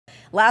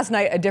Last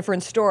night, a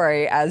different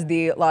story as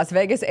the Las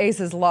Vegas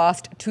Aces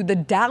lost to the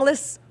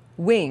Dallas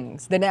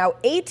Wings, the now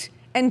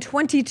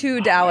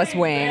 8-22 Dallas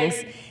Wings,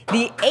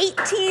 the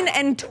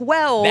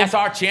 18-12. That's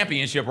our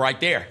championship right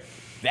there.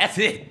 That's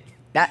it.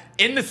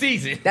 In the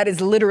season. That is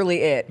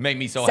literally it. Made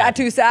me so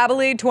happy. Satu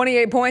Sabali,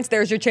 28 points.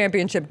 There's your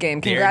championship game.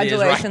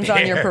 Congratulations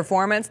on your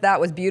performance. That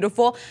was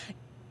beautiful.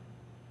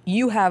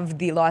 You have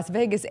the Las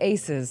Vegas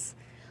Aces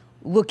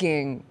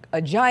looking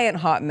a giant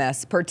hot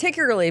mess,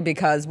 particularly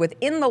because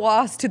within the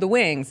loss to the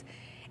Wings,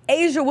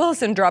 A'ja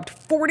Wilson dropped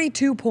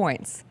 42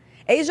 points.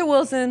 A'ja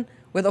Wilson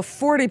with a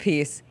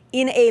 40-piece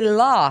in a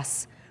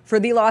loss for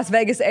the Las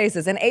Vegas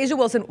Aces. And A'ja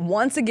Wilson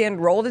once again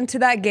rolled into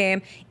that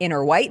game in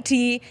her white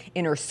tee,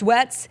 in her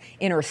sweats,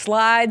 in her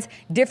slides,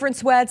 different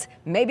sweats,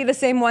 maybe the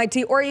same white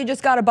tee, or you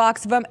just got a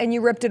box of them and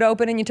you ripped it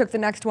open and you took the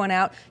next one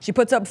out. She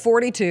puts up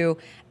 42,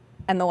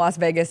 and the Las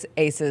Vegas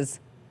Aces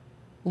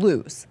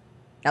lose.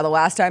 Now, the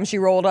last time she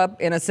rolled up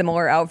in a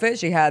similar outfit,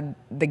 she had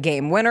the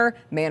game winner,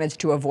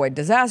 managed to avoid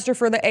disaster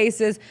for the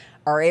Aces,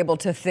 are able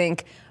to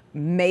think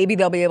maybe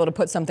they'll be able to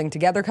put something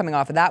together coming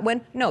off of that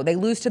win. No, they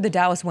lose to the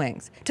Dallas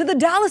Wings. To the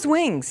Dallas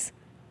Wings.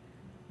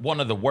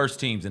 One of the worst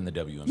teams in the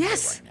WNBA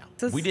right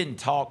now. We didn't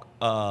talk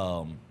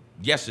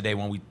yesterday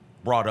when we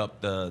brought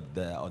up the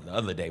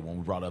other day when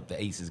we brought up the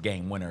Aces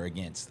game winner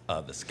against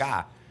the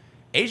Sky.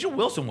 A'ja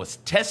Wilson was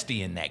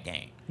testy in that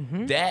game.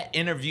 Mm-hmm. That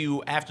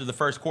interview after the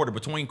first quarter,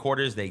 between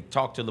quarters, they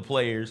talk to the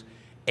players,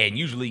 and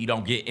usually you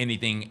don't get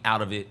anything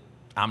out of it.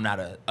 I'm not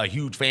a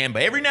huge fan,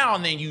 but every now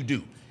and then you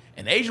do.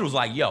 And A'ja was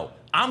like, yo,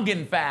 I'm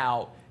getting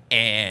fouled,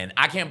 and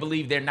I can't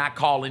believe they're not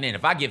calling in.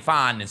 If I get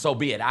fined, then so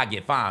be it. I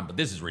get fined, but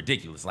this is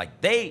ridiculous. Like,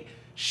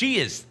 she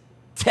is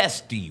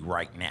testy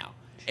right now,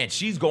 and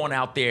she's going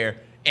out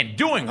there and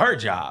doing her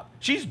job.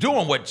 She's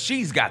doing what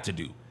she's got to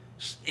do.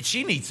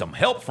 She needs some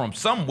help from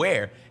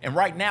somewhere, and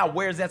right now,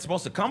 where is that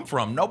supposed to come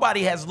from?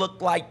 Nobody has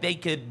looked like they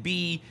could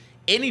be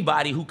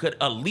anybody who could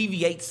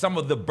alleviate some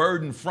of the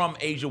burden from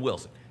A'ja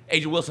Wilson.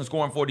 A'ja Wilson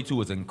scoring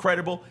 42 is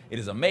incredible. It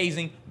is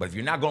amazing, but if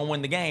you're not going to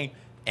win the game,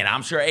 and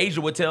I'm sure A'ja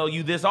would tell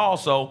you this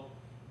also,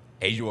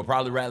 A'ja would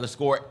probably rather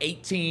score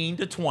 18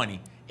 to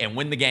 20 and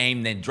win the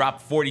game than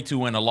drop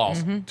 42 in a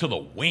loss to the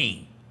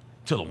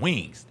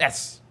Wings.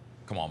 That's,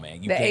 come on,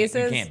 man. You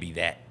can't be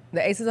that.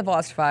 The Aces have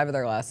lost 5 of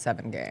their last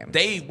 7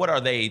 games. What are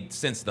they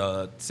since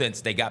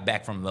they got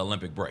back from the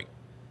Olympic break?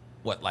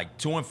 What, like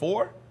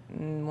 2-4?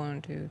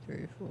 1, 2,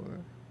 3, 4.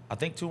 I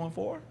think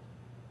 2-4.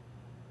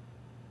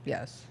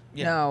 Yes.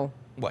 Yeah. No.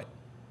 What?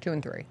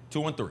 2-3.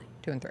 2-3.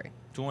 2-3.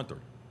 2-3.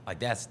 Like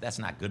that's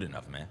not good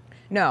enough, man.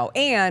 No,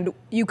 and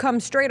you come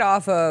straight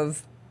off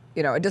of,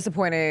 a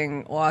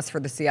disappointing loss for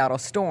the Seattle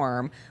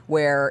Storm,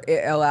 where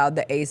it allowed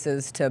the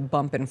Aces to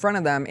bump in front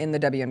of them in the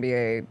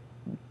WNBA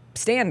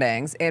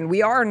standings, and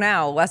we are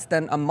now less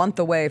than a month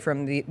away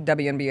from the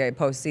WNBA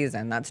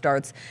postseason. That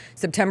starts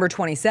September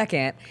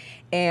 22nd,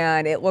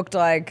 and it looked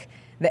like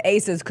the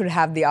Aces could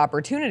have the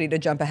opportunity to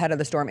jump ahead of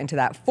the Storm into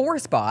that 4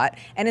 spot,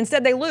 and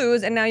instead they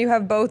lose, and now you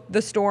have both the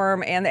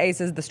Storm and the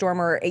Aces. The Storm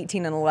are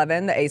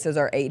 18-11, the Aces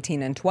are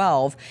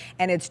 18-12,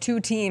 and it's 2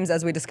 teams,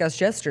 as we discussed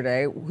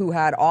yesterday, who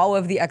had all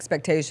of the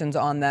expectations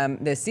on them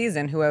this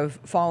season, who have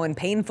fallen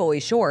painfully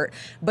short.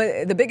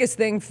 But the biggest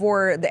thing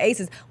for the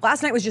Aces,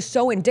 last night was just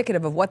so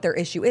indicative of what their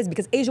issue is,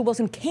 because A'ja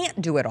Wilson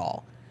can't do it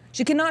all.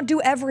 She cannot do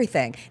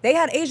everything. They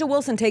had A'ja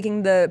Wilson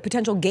taking the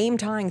potential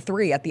game-tying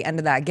 3 at the end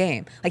of that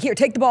game. Like, here,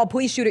 take the ball,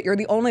 please shoot it. You're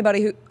the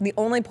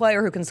only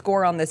player who can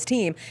score on this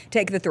team.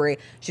 Take the 3.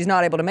 She's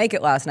not able to make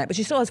it last night, but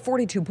she still has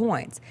 42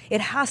 points.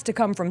 It has to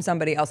come from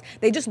somebody else.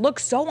 They just look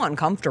so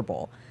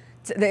uncomfortable.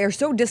 They are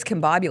so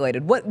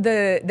discombobulated. What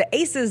the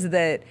Aces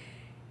that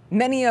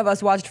many of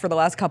us watched for the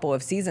last couple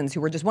of seasons, who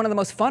were just one of the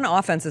most fun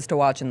offenses to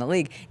watch in the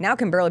league, now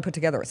can barely put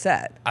together a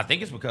set. I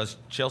think it's because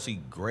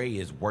Chelsea Gray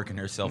is working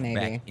herself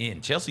back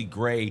in. Chelsea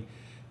Gray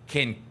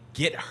can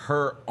get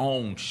her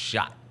own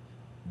shot.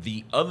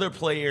 The other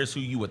players who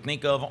you would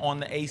think of on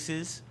the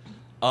Aces,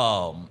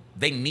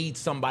 they need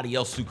somebody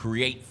else to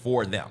create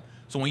for them.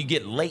 So when you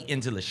get late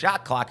into the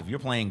shot clock, if you're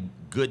playing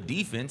good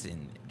defense,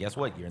 and guess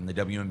what? You're in the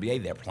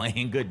WNBA, they're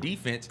playing good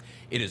defense,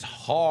 it is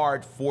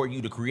hard for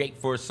you to create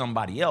for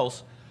somebody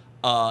else.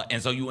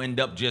 And so you end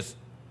up just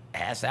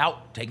ass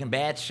out, taking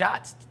bad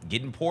shots,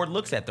 getting poor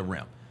looks at the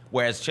rim.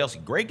 Whereas Chelsea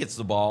Gray gets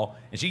the ball,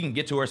 and she can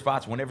get to her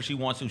spots whenever she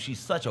wants to. She's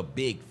such a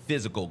big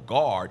physical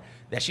guard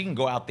that she can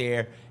go out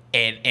there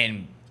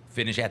and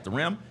finish at the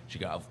rim. She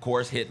can, of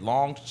course, hit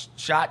long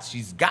shots.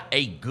 She's got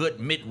a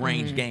good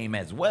mid-range game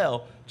as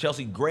well.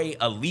 Chelsea Gray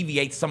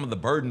alleviates some of the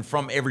burden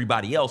from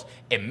everybody else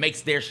and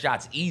makes their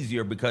shots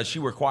easier because she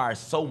requires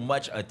so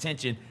much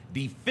attention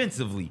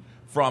defensively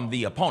from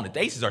the opponent. The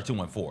Aces are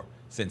 2-4.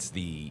 Since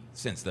the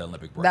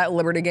Olympic break. That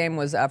Liberty game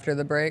was after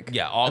the break?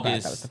 Yeah, August. Okay,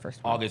 that was the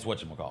first one. August,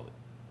 whatchamacallit.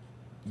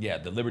 Yeah,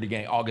 the Liberty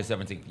game, August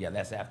 17th. Yeah,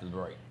 that's after the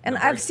break. And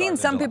I've seen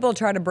some people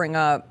try to bring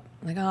up,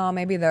 like, oh,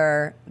 maybe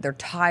they're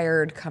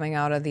tired coming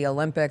out of the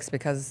Olympics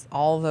because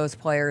all of those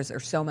players,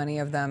 or so many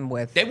of them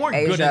with they weren't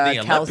A'ja, good in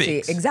the Kelsey.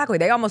 Olympics. Exactly,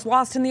 they almost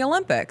lost in the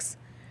Olympics.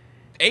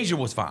 A'ja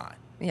was fine.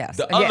 Yes.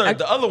 The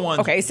other ones.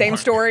 Okay, same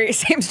story,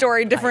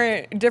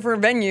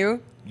 different venue.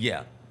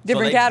 Yeah.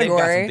 Different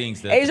category.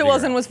 Asia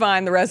Wilson was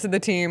fine. The rest of the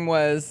team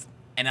was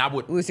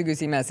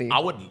loosey-goosey messy. I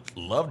would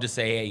love to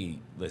say, hey,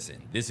 listen,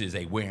 this is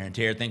a wear and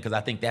tear thing, because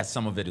I think that's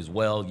some of it as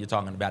well. You're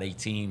talking about a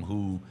team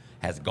who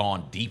has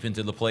gone deep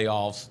into the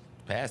playoffs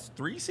past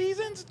 3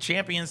 seasons,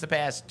 champions the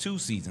past 2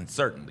 seasons,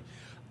 certainly.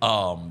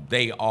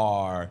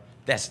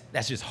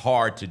 That's just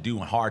hard to do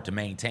and hard to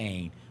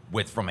maintain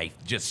from a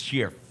just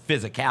sheer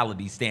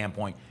physicality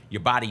standpoint.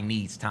 Your body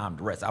needs time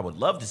to rest. I would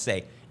love to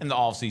say in the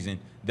offseason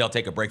they'll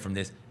take a break from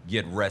this,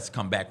 get rest,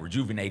 come back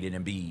rejuvenated,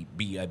 and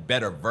be a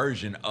better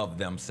version of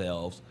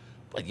themselves.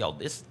 But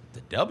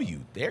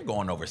they're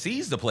going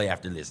overseas to play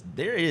after this.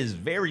 There is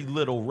very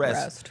little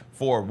rest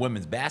for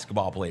women's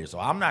basketball players. So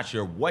I'm not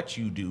sure what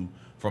you do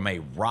from a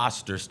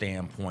roster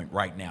standpoint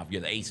right now if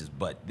you're the Aces,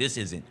 but this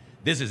isn't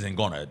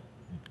going to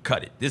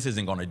cut it. This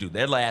isn't going to do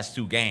their last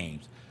 2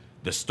 games.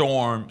 The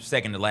Storm,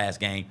 second to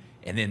last game,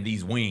 and then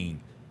these wings,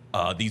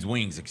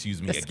 again.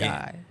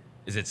 Sky.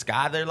 Is it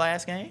Sky their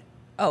last game?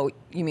 Oh,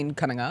 you mean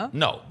coming up?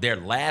 No, their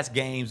last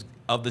games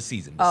of the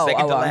season. I'm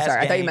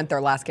sorry. I thought you meant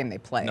their last game they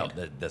played. No,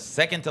 the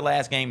second to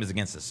last game is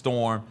against the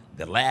Storm.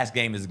 The last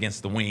game is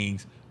against the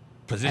Wings.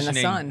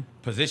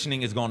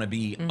 Positioning is going to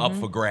be up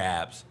for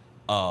grabs.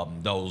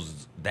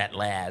 That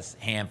last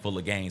handful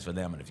of games for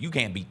them. And if you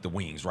can't beat the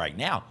Wings right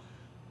now,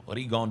 what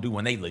are you going to do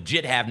when they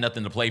legit have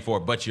nothing to play for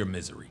but your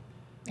misery?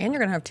 And you're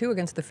going to have 2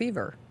 against the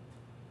Fever,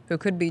 who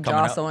could be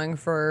jostling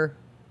for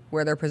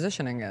where their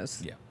positioning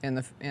is in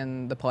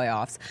the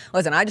playoffs.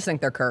 Listen, I just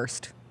think they're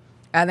cursed.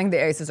 I think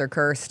the Aces are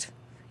cursed.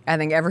 I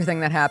think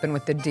everything that happened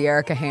with the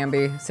De'Erica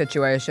Hamby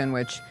situation,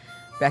 which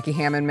Becky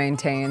Hammon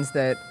maintains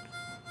that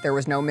there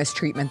was no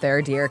mistreatment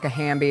there. De'Erica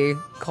Hamby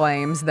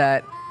claims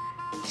that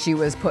she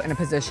was put in a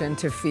position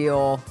to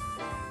feel,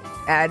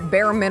 at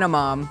bare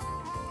minimum,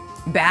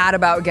 bad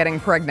about getting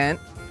pregnant.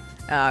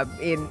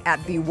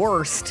 At the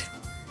worst,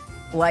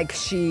 like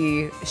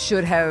she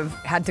should have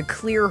had to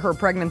clear her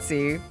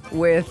pregnancy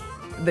with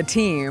the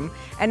team.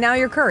 And now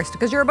you're cursed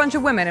because you're a bunch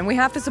of women, and we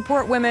have to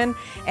support women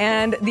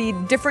and the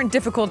different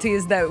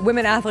difficulties that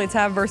women athletes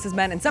have versus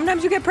men. And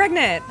sometimes you get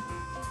pregnant.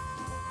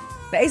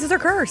 The Aces are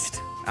cursed.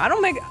 I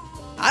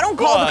don't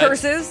call the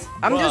curses.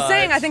 I'm just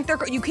saying I think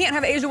you can't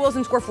have Asia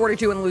Wilson score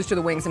 42 and lose to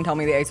the Wings and tell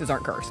me the Aces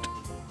aren't cursed.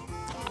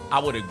 I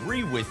would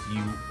agree with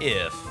you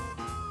if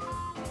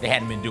they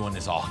hadn't been doing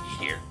this all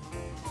year.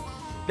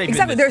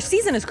 Exactly. Their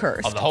season is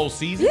cursed. Of the whole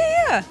season?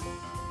 Yeah.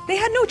 They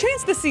had no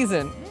chance this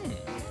season.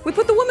 We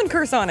put the woman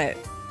curse on it.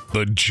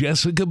 The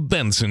Jessica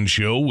Benson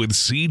Show with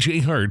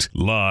CJ Hart,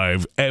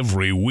 live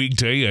every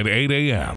weekday at 8 a.m.